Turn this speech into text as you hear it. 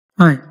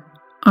हाय,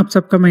 आप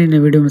सबका मेरी नई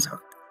वीडियो में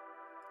स्वागत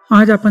है।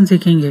 आज अपन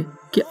सीखेंगे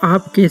कि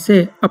आप कैसे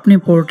अपनी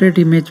पोर्ट्रेट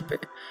इमेज पे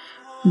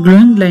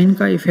ग्लोइंग लाइन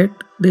का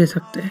इफेक्ट दे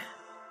सकते हैं।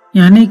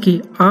 यानी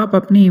कि आप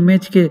अपनी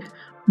इमेज के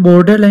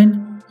बॉर्डर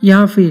लाइन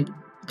या फिर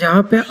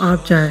जहाँ पे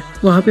आप चाहे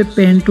वहाँ पे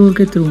पेन टूल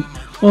के थ्रू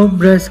और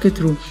ब्रश के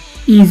थ्रू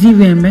इजी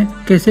वे में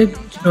कैसे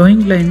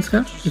ग्लोइंग लाइंस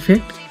का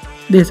इफेक्ट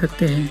दे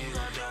सकते हैं।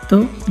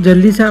 तो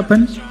जल्दी से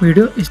अपन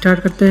वीडियो स्टार्ट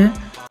करते हैं।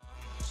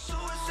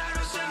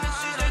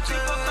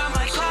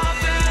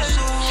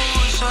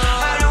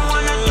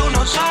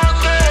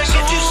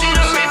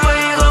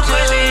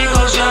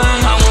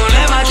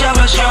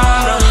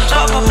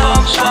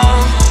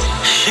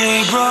 She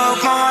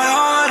broke my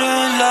heart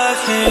and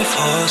left me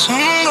for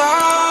some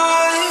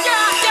guy.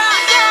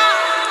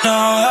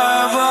 Now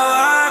have a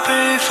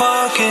happy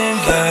fucking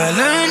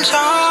Valentine.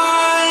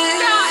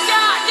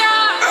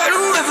 I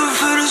don't ever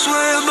feel this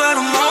way about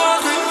a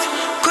morning.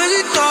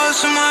 Crazy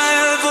thoughts in my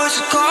head,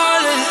 voices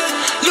calling.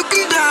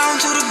 Looking down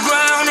to the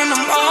ground and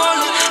I'm all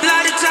in.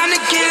 Light of time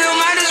to kill,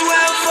 might as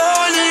well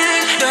fall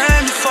in.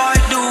 Damn if I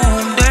do,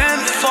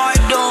 damn if I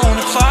don't.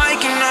 If I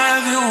can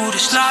have you,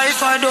 this life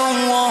I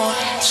don't want.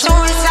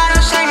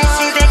 Suicidal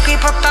tendencies, they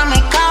creep up on me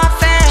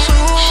coffin.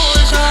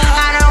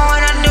 I don't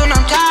wanna do no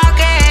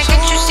talking.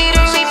 Can't you see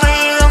the reaper?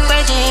 He go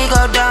crazy, he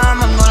go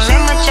dumb. I'm gonna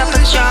let my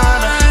chopper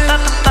jump.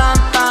 Bum bum bum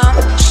bum.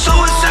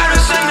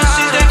 Suicidal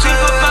tendencies, they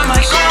creep up on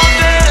my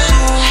coffin.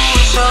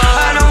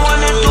 I don't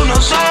wanna do no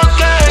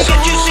talking.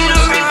 Can't you see the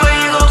reaper?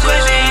 He go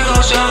crazy, he go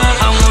dumb.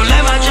 I'm gonna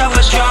let my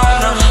chopper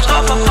jump.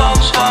 Bum bum bum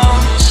bum.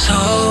 So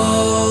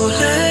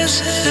let's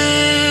be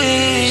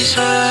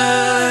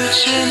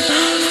searching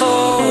for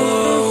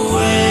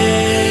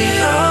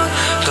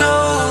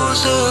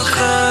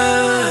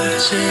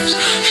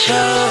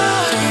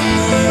shut the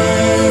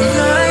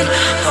moonlight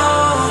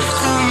off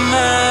the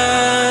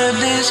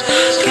madness.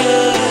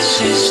 Guess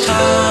it's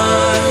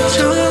time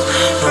to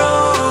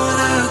roll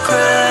the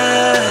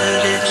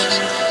credits.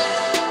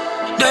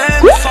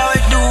 Damn if I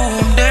do,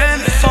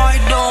 damn if I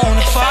don't.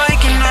 If I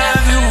can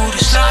have you,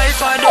 this life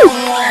I don't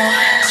want.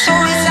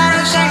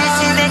 Suicidal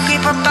tendencies, they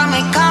creep up on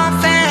me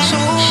coffin.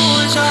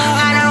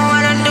 I don't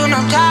wanna do no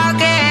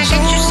talking.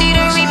 Can't you see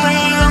the reaper?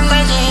 He go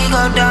crazy, he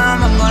go dumb.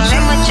 I'm gonna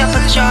let my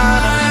chopper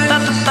jump.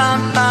 Bum bum bum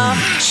bum.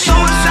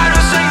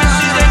 Suicidal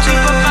tendencies, they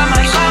creep up on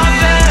my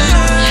coffin.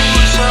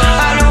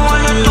 I don't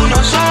wanna do no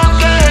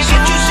talking.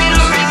 Can't you see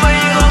the reaper?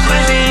 He go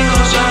crazy, he go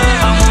dumb.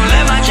 I'm gonna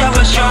let my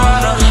chopper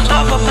jump.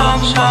 Bum bum bum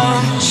bum.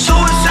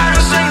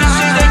 Suicidal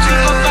tendencies, they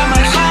creep up on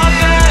my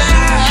coffin.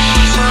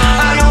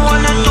 I don't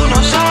wanna do no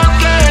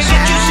talking.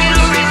 Can't you see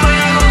the reaper?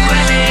 He go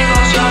crazy, he go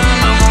dumb.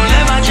 I'm gonna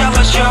let my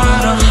chopper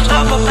jump.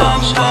 Bum bum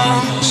bum bum.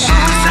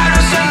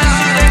 Suicidal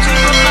tendencies, they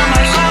creep up on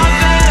my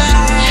coffin.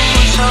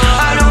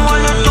 I don't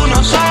wanna do no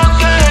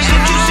talking.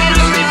 Can't you see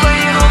the reaper?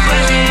 He go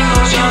crazy, he go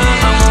dumb.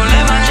 I'm gonna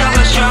let my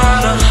chopper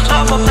jump.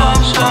 Bum bum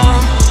bum bum.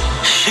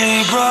 She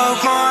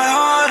broke my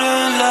heart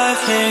and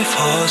left me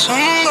for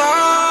some guy.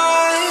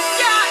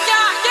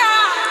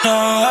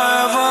 Now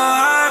have a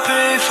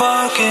happy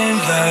fucking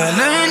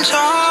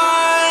Valentine.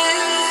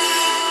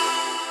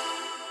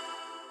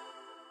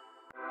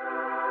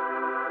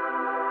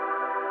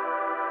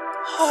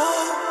 Oh,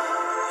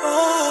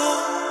 oh,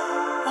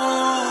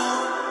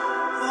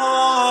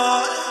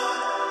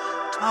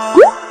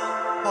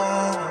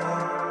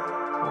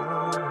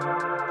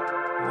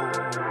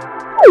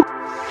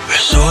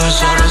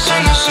 suicidal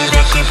tendencies,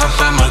 they creep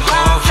up on my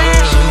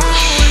coffin.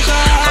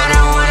 I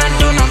don't wanna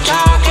do no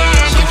talking.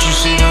 Can't you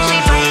see the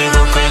reaper? He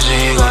go crazy,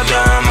 he go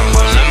dumb. I'm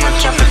gonna let my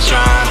chopper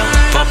jump.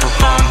 Bum bum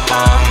bum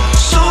bum.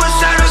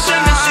 Suicidal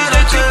tendencies,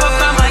 they creep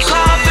up on my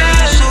coffin.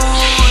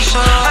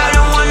 I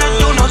don't wanna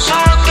do no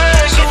talking.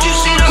 Can't you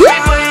see the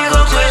reaper? He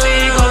go crazy,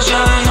 he go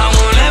dumb. I'm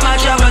gonna let my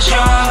chopper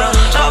jump.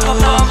 Bum bum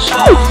bum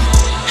bum.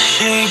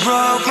 She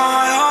broke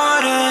my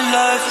heart and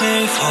left me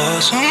for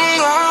some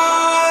guy.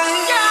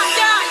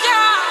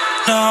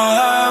 Now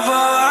have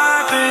a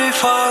happy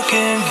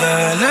fucking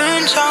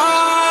Valentine.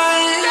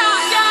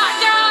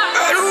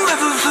 I don't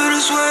ever feel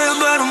this way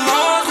about a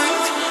morning.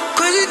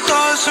 Crazy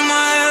thoughts in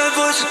my head,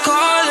 voices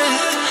calling.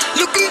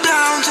 Looking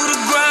down to the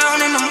ground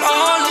and I'm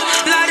all in.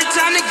 Light of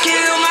time to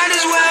kill, might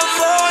as well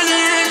fall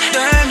in.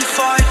 Damn if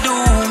I do,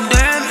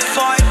 damn if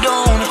I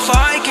don't. If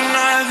I can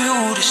have you,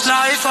 this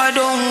life I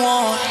don't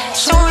want.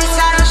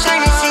 Suicidal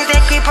tendencies,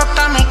 they creep up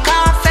on me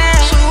coffin.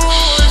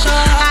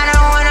 I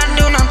don't wanna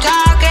do no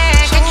talking.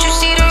 Can't you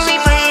see the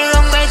reaper? He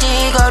go crazy,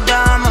 he go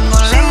dumb. I'm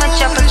gonna let my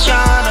chopper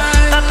jump.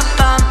 Bum bum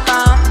bum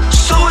bum.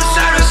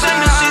 Suicidal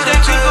tendencies, they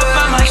creep up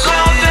on my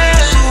coffin.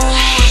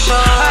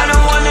 I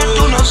don't wanna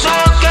do no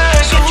talking.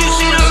 Can't you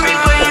see the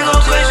reaper? He go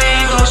crazy,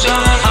 he go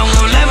dumb. I'm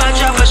gonna let my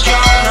chopper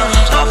jump.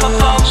 Bum bum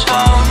bum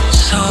bum.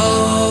 So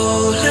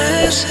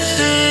let's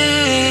be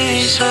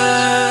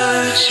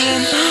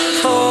searching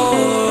for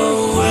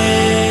a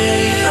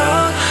way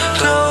out.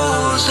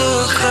 Close the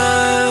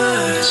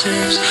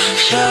curtains,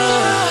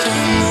 shut the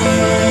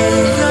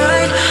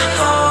moonlight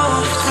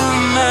off the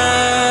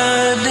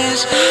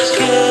madness.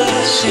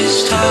 Guess it's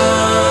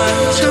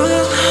time to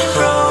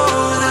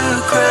roll the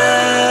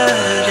credits.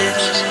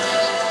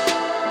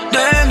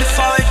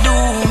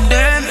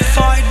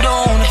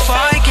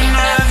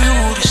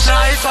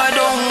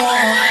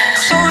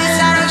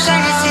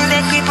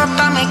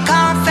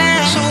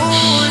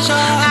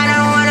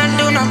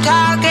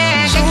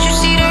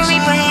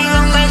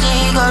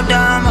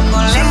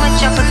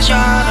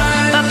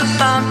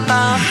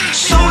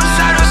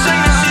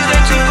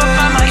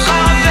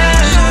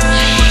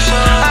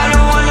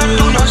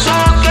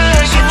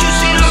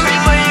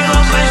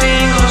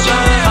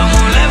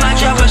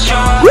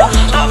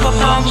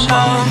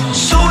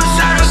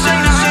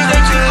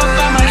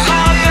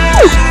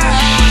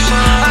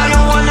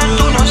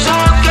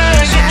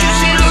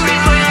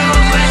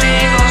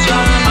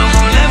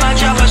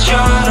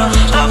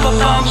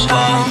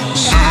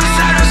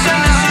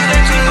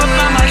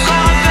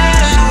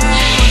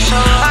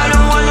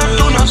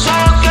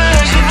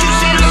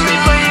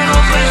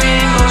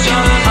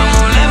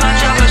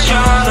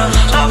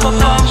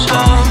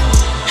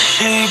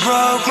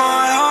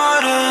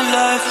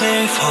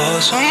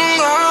 some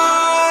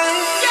guy.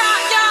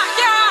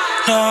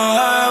 Now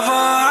have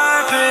a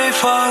happy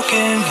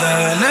fucking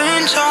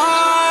Valentine.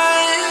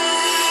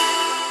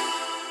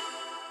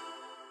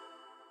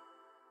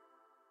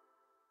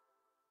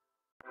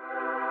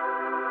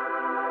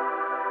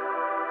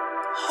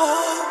 Oh,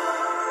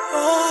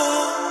 oh,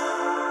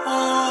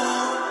 oh,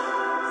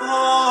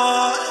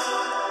 oh,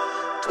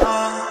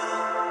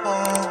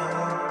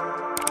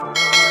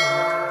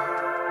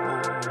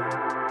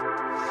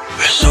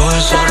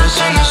 suicidal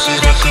tendencies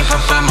that creep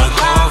up at my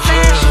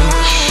coffin.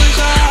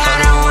 I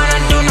don't wanna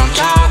do no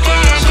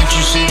talking. Can't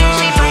you see the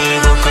reaper?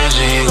 He go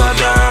crazy, he go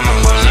dumb. I'm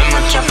gon' let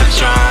my chopper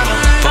drown.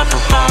 Pop,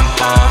 pop, pom,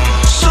 pom.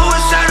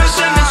 Suicidal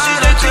tendencies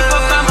that creep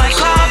up at my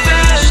coffin.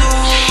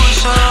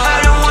 I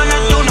don't wanna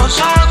do no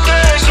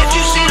talking. Can't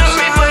you see the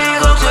reaper? He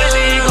go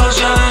crazy, he go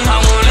dumb.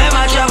 I'm gon' let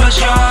my chopper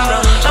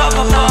drown. Pop,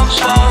 pop, pom,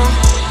 pom.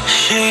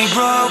 She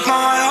broke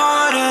my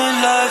heart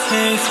and left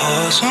me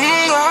for some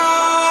guy.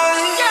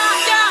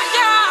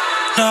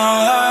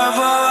 Now have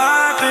a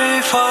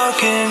happy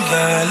fucking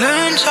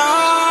Valentine.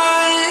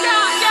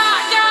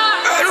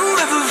 I don't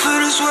ever feel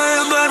this way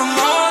about a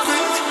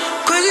Marvin.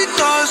 Crazy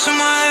thoughts in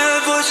my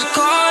head, voices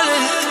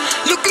calling.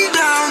 Looking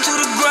down to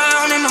the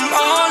ground and I'm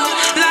all in.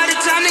 Light of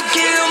time to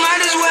kill,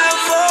 might as well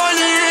fall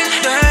in.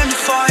 Damn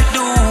if I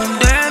do,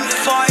 damn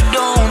if I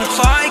don't.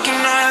 If I can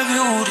have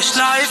you, this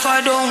life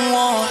I don't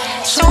want.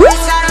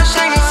 Suicidal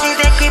tendencies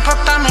that creep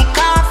up on my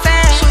coffin.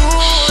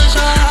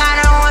 I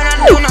don't wanna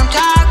do no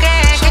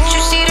talking. Can't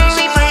you see the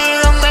reaper? He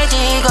go crazy,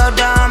 he go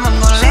dumb. I'm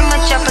gon' let my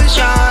chopper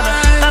drown.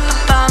 Bum, bum,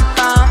 bum,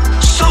 bum.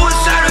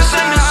 Suicidal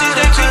tendencies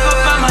that creep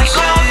up on my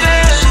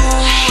coffin.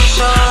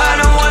 I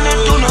don't wanna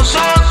do no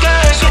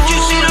talking. Can't you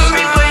see the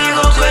reaper? He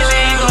go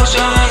crazy, he go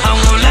dumb. I'm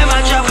gon' let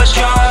my chopper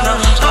drown.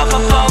 Bum,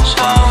 bum, bum,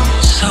 bum.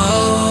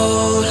 Soullessly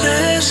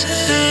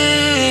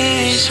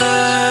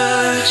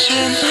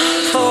searching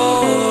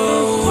for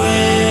a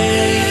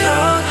way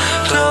out.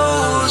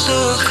 Close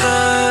the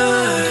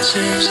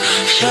curtains,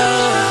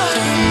 shut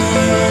the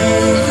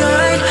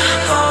moonlight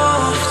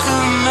off the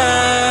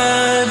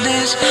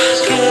madness.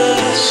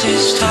 Guess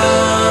it's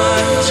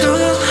time to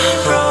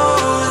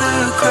roll the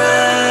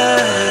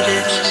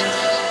credits.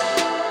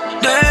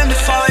 Damn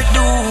if I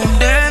do,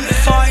 damn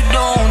if I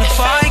don't. If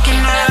I can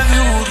have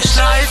you, this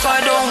life I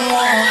don't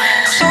want.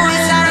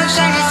 Suicidal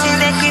tendencies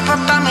that creep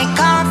up on my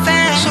coffin.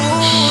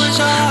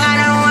 I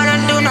don't wanna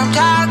do no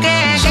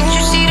talking. Can't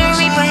you see the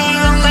reaper? He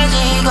go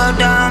crazy, he go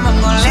dumb. I'm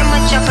gon' let my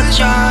chopper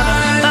drown.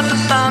 Bum,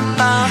 bum, bum,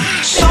 bum.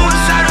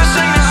 Suicidal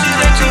tendencies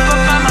that creep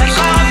up on my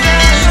coffin.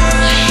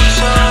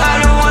 I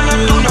don't wanna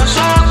do no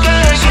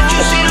talking. Can't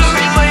you see the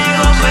reaper? He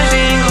go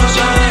crazy, he go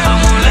dumb. I'm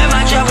gon' let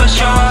my chopper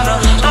drown.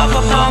 Bum,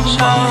 bum, bum,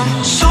 bum.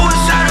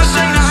 Suicidal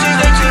tendencies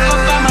that creep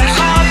up on my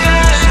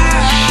coffin.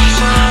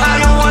 I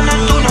don't wanna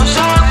do no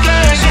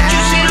talking. Can't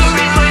you see the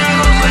reaper? He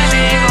go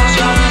crazy, he go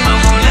dumb. I'm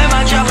gon' let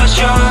my chopper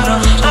drown.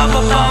 Bum,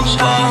 bum, bum,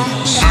 bum.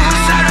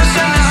 Suicidal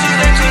tendencies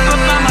that creep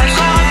up on my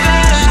coffin.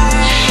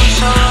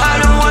 I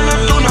don't wanna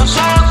do no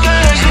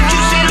talking. Can't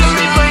you see the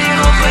reaper? He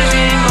go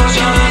crazy, he go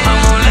dumb. I'm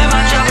gon' let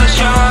my chopper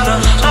drown.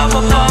 Bum,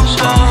 bum, bum,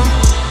 bum.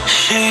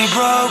 She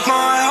broke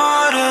my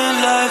heart and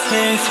left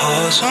me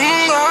for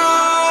some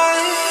guy.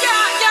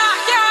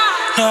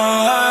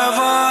 Now have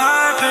a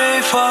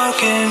happy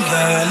fucking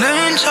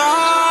Valentine.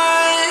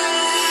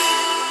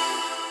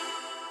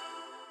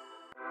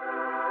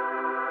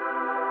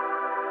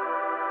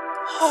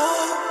 Oh,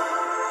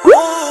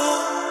 oh,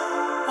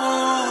 oh,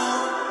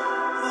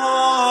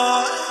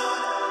 oh,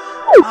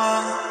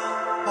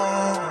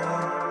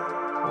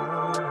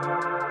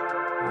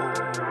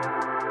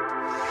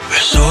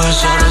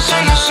 suicidal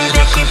tendencies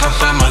that creep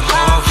up at my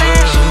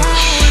coffin.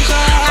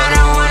 I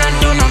don't wanna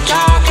do no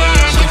talking.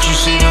 Can't you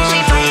see the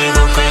reaper? He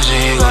go crazy,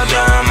 he go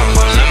dumb. I'm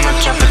gon' let my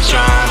chopper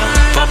drown.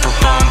 Pop, pop,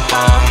 pom,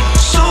 pom.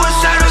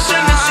 Suicidal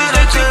tendencies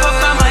that creep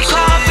up at my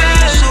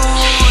coffin.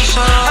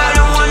 I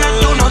don't wanna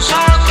do no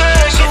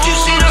talking. Can't you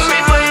see the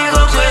reaper? He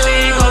go crazy,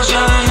 he go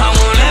dumb. I'm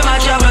gon' let my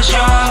chopper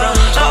drown.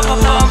 Pop, pop,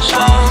 pom,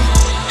 pom.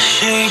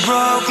 She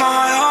broke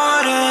my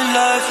heart and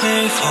left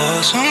me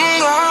for some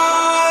guy.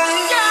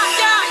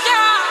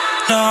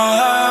 Now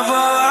have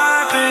a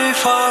happy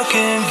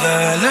fucking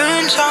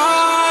Valentine.